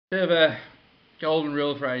Bit of a golden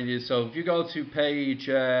rule for any of these. So if you go to page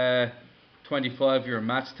 25 of your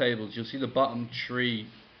maths tables, you'll see the bottom three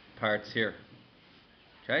parts here.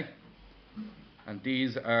 Okay? And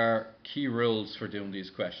these are key rules for doing these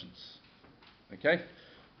questions. Okay?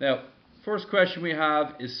 Now, first question we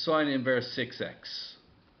have is sine inverse 6x.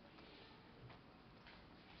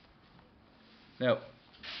 Now,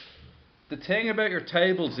 the thing about your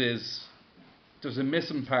tables is there's a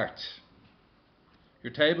missing part.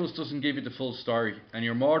 Your tables doesn't give you the full story, and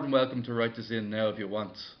you're more than welcome to write this in now if you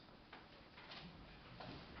want.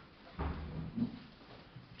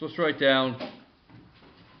 Just write down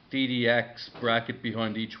ddx bracket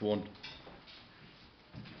behind each one.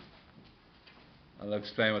 I'll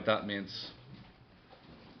explain what that means.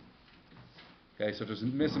 Okay, so there's a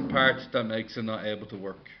missing part that makes it not able to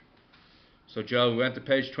work. So Joe, we went to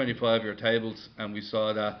page 25 of your tables and we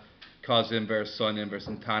saw that cos inverse, sine inverse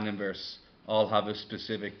and tan inverse all have a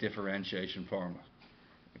specific differentiation formula.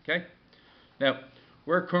 Okay? Now,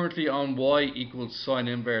 we're currently on y equals sine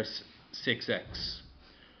inverse 6x.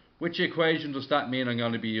 Which equation does that mean I'm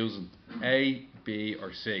going to be using? A, B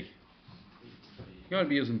or C? I'm going to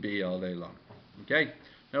be using B all day long. Okay?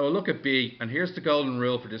 Now we'll look at B, and here's the golden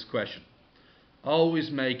rule for this question. Always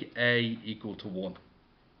make A equal to 1.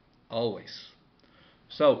 Always.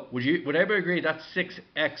 So, would everybody agree that's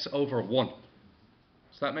 6x over 1?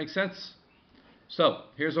 Does that make sense? So,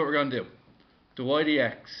 here's what we're going to do. The y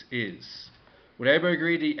dx is, would everybody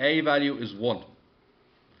agree the A value is 1?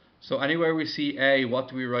 So anywhere we see A, what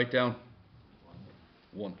do we write down?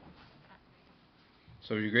 1.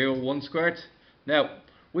 So you agree with 1 squared? Now,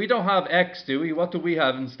 we don't have x, do we? What do we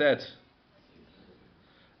have instead?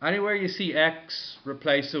 Anywhere you see x,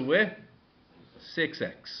 replace it with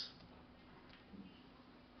 6x.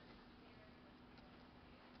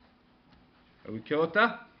 Are we cool with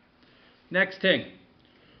that? Next thing.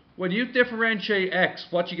 When you differentiate x,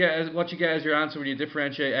 what you get as your answer when you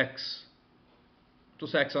differentiate x?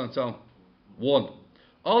 Just x on its own. 1.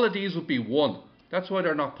 All of these would be 1. That's why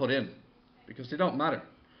they're not put in. Because they don't matter.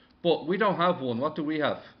 But we don't have 1. What do we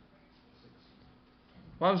have?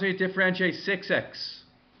 What happens when you differentiate 6x?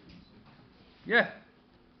 Yeah.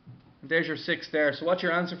 And there's your 6 there. So what's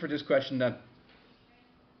your answer for this question then?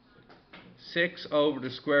 6 over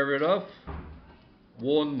the square root of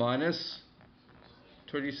 1 minus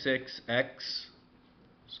 36x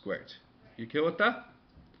squared. You cool with that?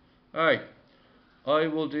 Alright. I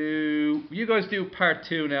will do, you guys do part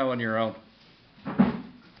 2 now on your own.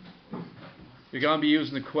 You're going to be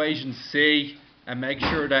using equation C and make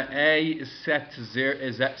sure that A is set to 0,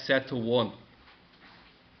 is set to 1.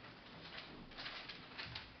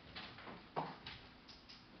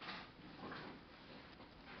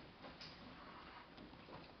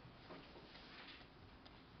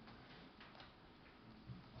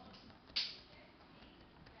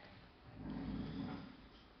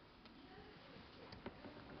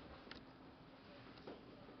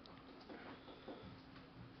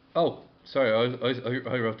 Oh, sorry,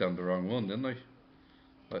 I wrote down the wrong one, didn't I?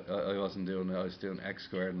 I wasn't doing it, I was doing x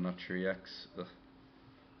squared and not 3x.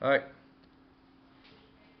 Alright.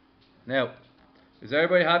 Now, is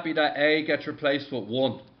everybody happy that A gets replaced with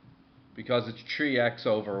 1? Because it's 3x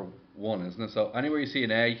over 1, isn't it? So anywhere you see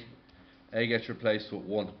an A gets replaced with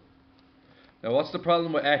 1. Now what's the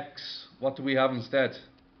problem with x? What do we have instead?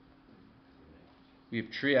 We have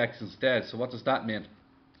 3x instead, so what does that mean?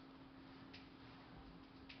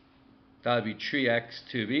 That'll be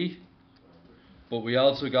 3x to b. But we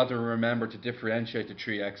also got to remember to differentiate the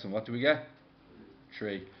 3x, and what do we get?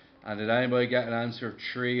 3. And did anybody get an answer of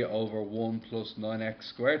 3 over 1 plus 9x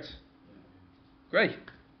squared? Great.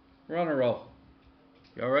 We're on a roll.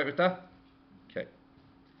 You alright with that? Okay.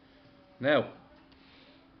 Now,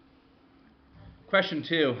 question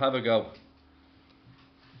 2, have a go.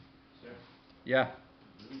 Sir? Yeah.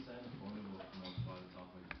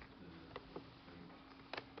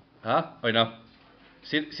 Huh? I know.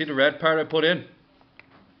 See the red part I put in?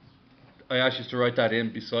 I asked you to write that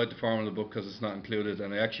in beside the formula book because it's not included,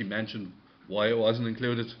 and I actually mentioned why it wasn't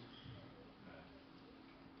included.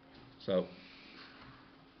 So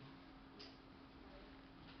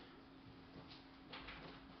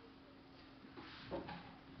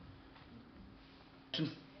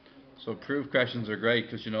proof questions are great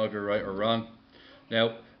because you know if you're right or wrong.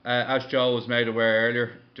 Now, as Joe was made aware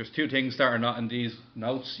earlier, there's 2 things that are not in these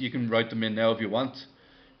notes. You can write them in now if you want.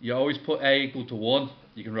 You always put A equal to 1.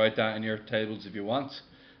 You can write that in your tables if you want.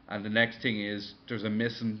 And the next thing is there's a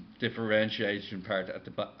missing differentiation part at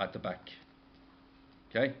the back.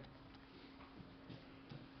 Okay?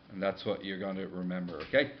 And that's what you're going to remember.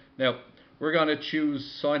 Okay? Now, we're going to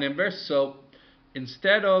choose sine inverse. So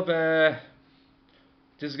instead of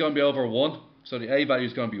this is going to be over 1, so the a value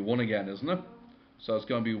is going to be 1 again, isn't it? So it's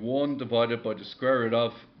going to be 1 divided by the square root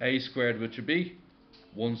of a squared, which would be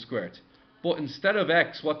 1 squared. But instead of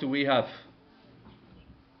x, what do we have?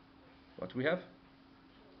 What do we have?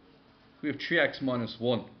 We have 3x minus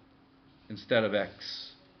 1 instead of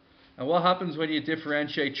x. And what happens when you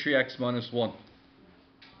differentiate 3x minus 1? You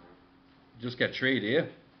just get 3, do you?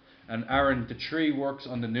 And Aaron, the 3 works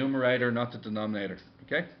on the numerator, not the denominator.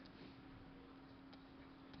 Okay?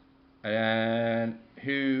 And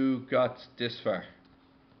who got this far?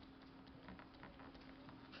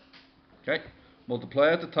 Okay,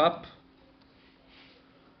 multiply at the top.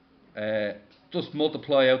 Just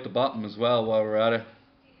multiply out the bottom as well while we're at it.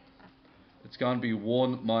 It's going to be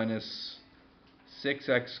 1 minus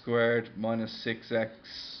 6x squared minus 6x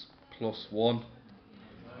plus 1.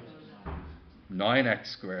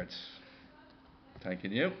 9x squared.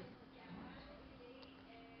 Thanking you.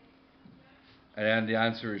 And then the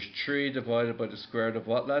answer is 3 divided by the square root of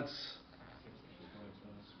what, lads?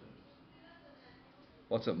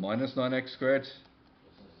 What's it? Minus 9x squared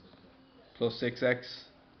plus 6x.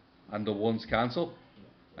 And the 1's cancel.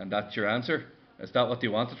 And that's your answer. Is that what they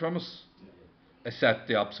wanted from us? Except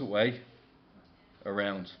the opposite way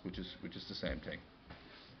around, which is the same thing.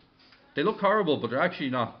 They look horrible, but they're actually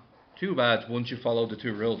not too bad once you follow the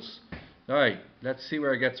 2 rules. Alright, let's see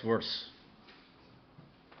where it gets worse.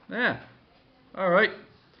 Yeah. Alright.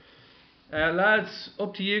 Lads,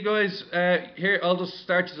 up to you guys. Here, I'll just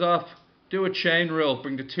start this off. Do a chain rule.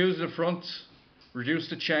 Bring the 2 to the front. Reduce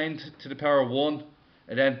the chain to the power of 1.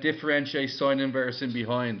 And then differentiate sine inverse in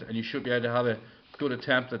behind. And you should be able to have a good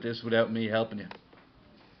attempt at this without me helping you.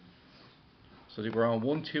 So we're on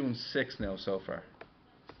 1, 2, and 6 now so far.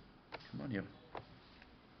 Come on, you.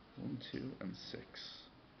 1, 2, and 6.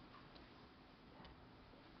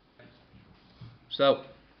 So,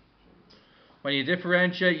 when you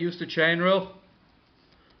differentiate, use the chain rule.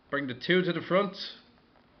 Bring the 2 to the front.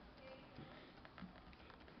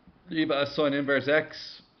 Leave it as sine inverse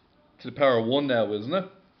x to the power of 1 now, isn't it?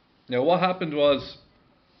 Now, what happened was,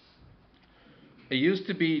 it used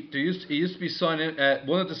to be sine.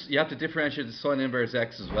 You have to differentiate the sine inverse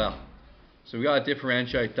x as well. So we got to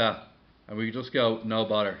differentiate that, and we just go no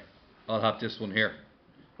bother. I'll have this one here.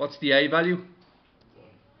 What's the a value?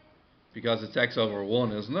 Because it's x over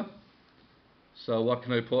 1, isn't it? So what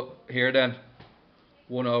can I put here then?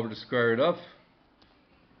 1 over the square root of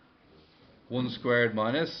 1 squared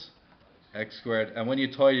minus x squared. And when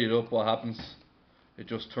you tidy it up, what happens? It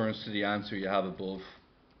just turns to the answer you have above.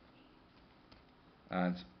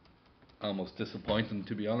 And almost disappointing,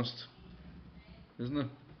 to be honest, isn't it?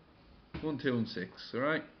 1, 2, and 6.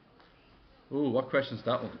 Alright. Ooh, what question's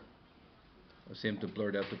that one? I seem to have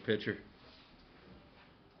blurred out the picture.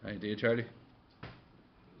 How you do, Charlie?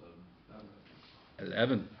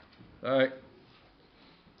 11. Alright.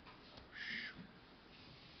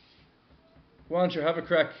 Go on, sure, have a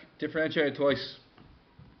crack. Differentiate it twice.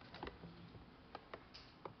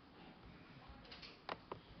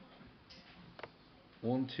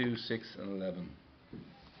 One, 2, 6, and 11.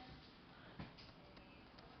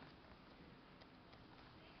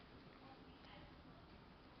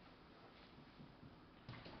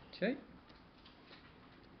 Okay.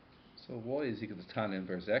 So y is equal to tan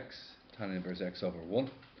inverse x. Tan inverse x over 1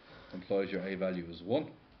 implies your a value is 1.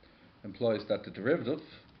 Implies that the derivative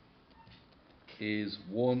is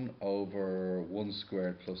 1 over 1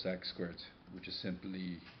 squared plus x squared, which is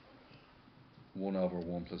simply 1 over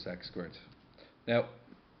 1 plus x squared. Now,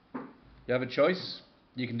 you have a choice.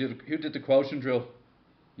 You can do who did the quotient drill?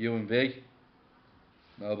 You and V.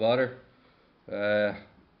 No bother.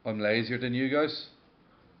 I'm lazier than you guys.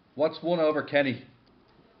 What's 1 over Kenny?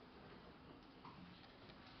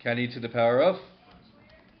 Kenny to the power of?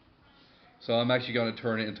 So I'm actually going to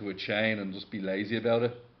turn it into a chain and just be lazy about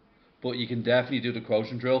it. But you can definitely do the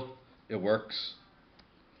quotient drill. It works.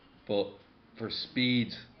 But for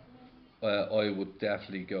speed, I would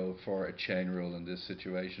definitely go for a chain rule in this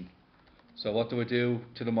situation. So what do I do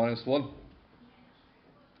to the minus 1?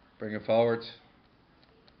 Bring it forward.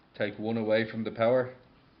 Take 1 away from the power.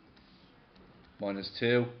 Minus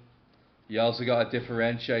 2. You also got to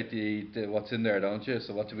differentiate the what's in there, don't you?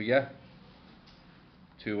 So what do we get?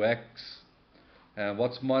 2x. And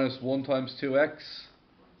what's minus 1 times 2x?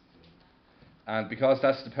 And because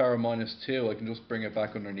that's the power of minus 2, I can just bring it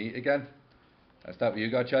back underneath again. Is that what you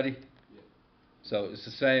got, Chaddy? Yeah. So it's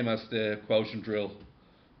the same as the quotient drill,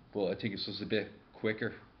 but I think it's just a bit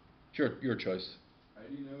quicker. It's your choice. How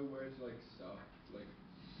do you know where to like stop, like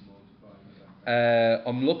multiplying?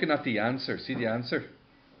 I'm looking at the answer. See the answer? Oh,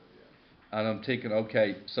 yeah. And I'm thinking,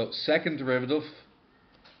 okay, so second derivative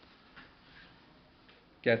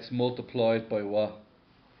gets multiplied by what?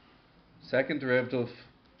 Second derivative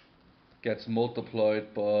gets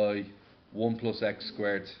multiplied by 1 plus x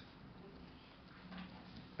squared.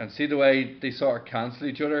 And see the way they sort of cancel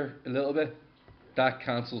each other a little bit? That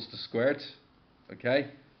cancels the squared,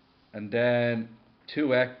 okay? And then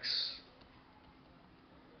 2x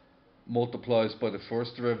multiplies by the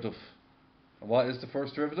first derivative. And what is the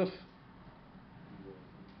first derivative?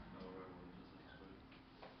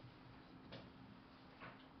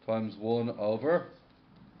 Times 1 over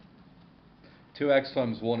 2x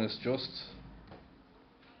times 1 is just.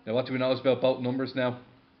 Now what do we notice about both numbers now?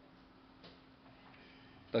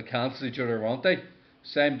 They'll cancel each other, won't they?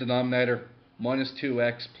 Same denominator, minus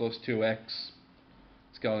 2x plus 2x.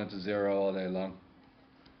 It's going into 0 all day long.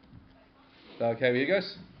 Is that okay with you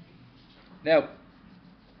guys? Now,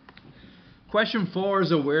 question 4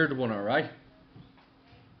 is a weird one, alright?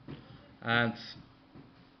 And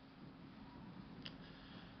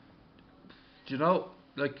do you know,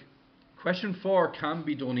 like, question 4 can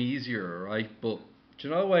be done easier, right? But do you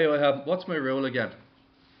know why I have, what's my rule again?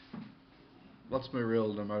 What's my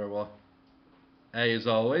rule no matter what? A is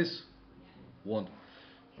always 1,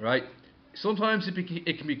 right? Sometimes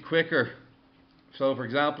it can be quicker. So for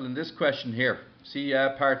example, in this question here, see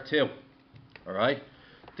part 2, alright?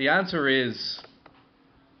 The answer is,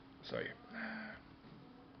 sorry,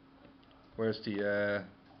 where's the, here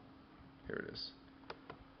it is.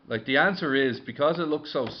 Like the answer is, because it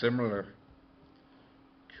looks so similar,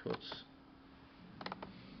 cuts,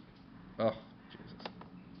 oh Jesus.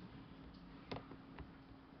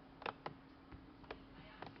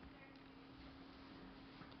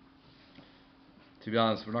 To be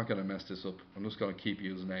honest, we're not going to mess this up. I'm just going to keep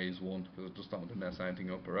using A as 1 because I just don't want to mess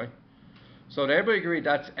anything up, alright? So did everybody agree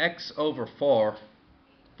that's x over 4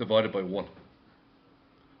 divided by 1?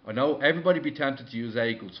 I know everybody be tempted to use A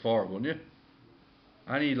equals 4, wouldn't you?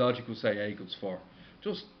 Any logic will say A equals 4.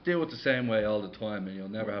 Just do it the same way all the time and you'll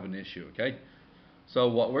never have an issue, okay? So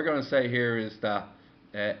what we're going to say here is that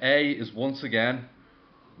A is once again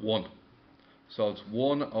 1. So it's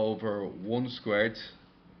 1 over 1 squared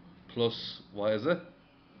plus, what is it?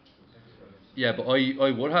 Yeah, but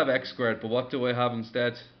I would have x squared, but what do I have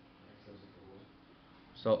instead?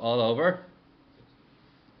 So all over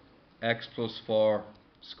x plus 4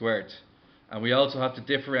 squared. And we also have to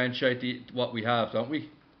differentiate what we have, don't we?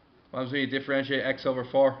 What happens when you differentiate x over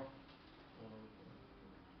 4?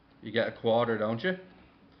 You get a quarter, don't you?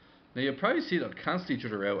 Now you'll probably see they'll cancel each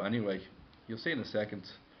other out anyway. You'll see in a second.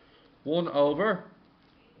 1 over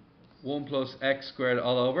 1 plus x squared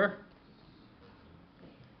all over.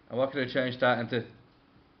 And what can I change that into?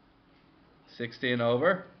 16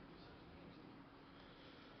 over.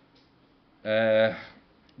 And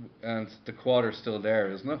the quarter's still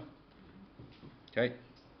there, isn't it? Okay.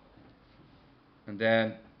 And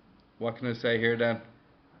then, what can I say here then?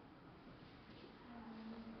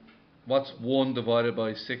 What's 1 divided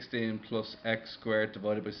by 16 plus x squared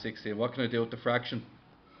divided by 16? What can I do with the fraction?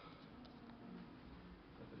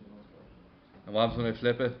 And what happens when I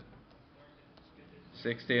flip it?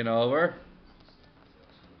 16 over.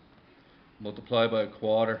 Multiply by a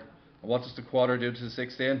quarter. And what does the quarter do to the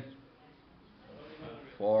 16?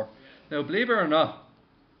 4. Now, believe it or not,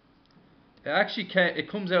 it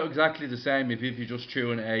comes out exactly the same if you just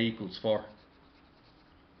threw in A equals 4.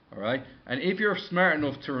 Alright? And if you're smart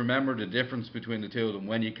enough to remember the difference between the two of them,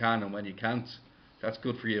 when you can and when you can't, that's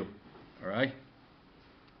good for you. Alright?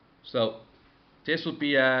 So, this would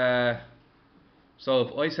be, so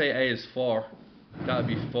if I say A is 4, that would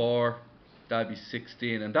be 4, that would be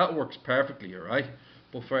 16, and that works perfectly, alright?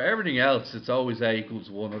 But for everything else, it's always A equals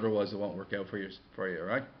 1, otherwise it won't work out for you,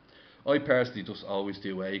 alright? I personally just always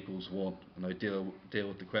do A equals 1, and I deal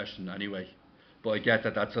with the question anyway. But I get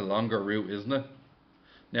that that's a longer route, isn't it?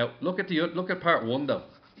 Now look at part 1 though.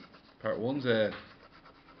 Part one's a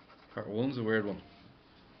weird one.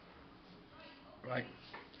 Right.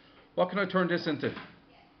 What can I turn this into?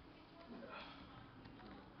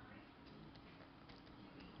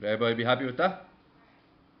 Would everybody be happy with that?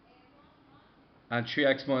 And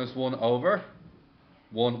 3x minus 1 over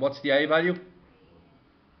 1. What's the A value?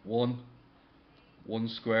 1. 1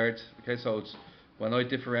 squared. Okay, so it's, when I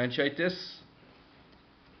differentiate this,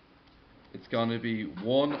 it's going to be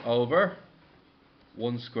 1 over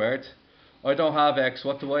 1 squared. I don't have x.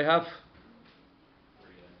 What do I have? 3x.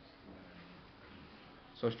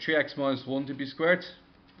 So it's 3x minus 1 to be squared.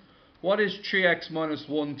 What is 3x minus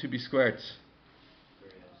 1 to be squared?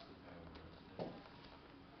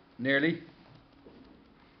 Nearly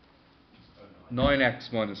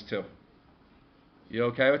 9x minus 2. You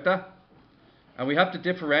okay with that? And we have to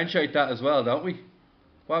differentiate that as well, don't we?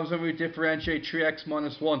 What happens when we differentiate 3x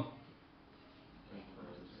minus 1?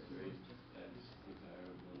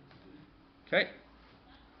 Okay.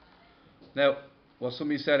 Now, what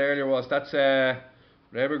somebody said earlier was that's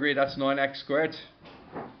whatever agree that's 9x squared.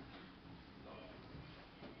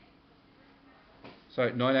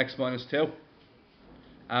 Sorry, 9x minus 2.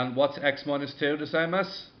 And what's x minus 2 the same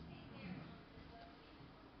as?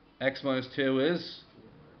 X minus 2 is?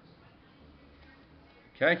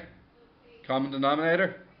 Okay. Common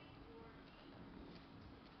denominator.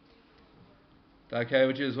 That okay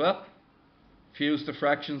with you as well? Fuse the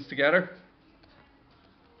fractions together.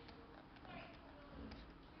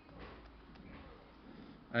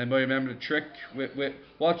 Anybody remember the trick?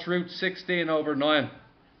 What's root 16 over 9?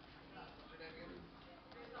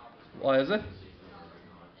 What is it?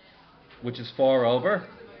 Which is 4 over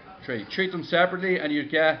 3. Treat them separately and you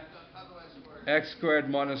get x squared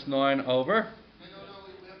minus 9 over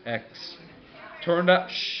x. Turn that,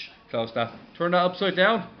 close that. Turn that upside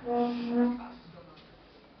down.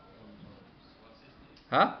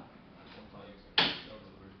 Huh?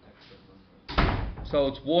 So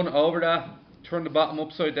it's 1 over that. Turn the bottom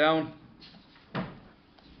upside down.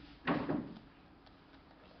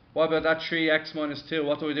 What about that 3x minus 2?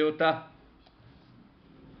 What do we do with that?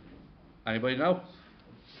 Anybody know?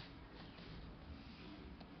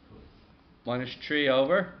 Minus 3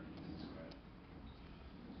 over.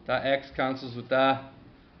 That x cancels with that.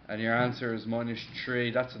 And your answer is minus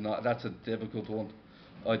 3. That's a difficult one.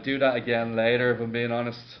 I'll do that again later if I'm being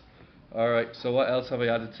honest. Alright, so what else have I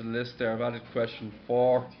added to the list there? I've added question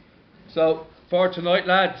 4. So, for tonight,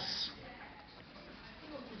 lads,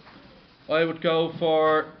 I would go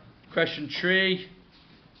for question 3.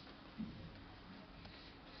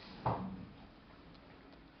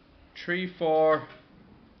 Three, 4.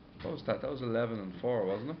 What was that? That was 11 and 4,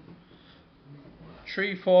 wasn't it?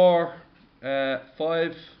 3, 4,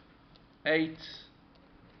 5, 8,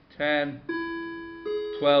 10,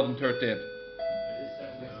 12 and 13.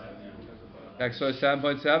 Exercise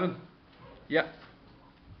 7.7. Yeah.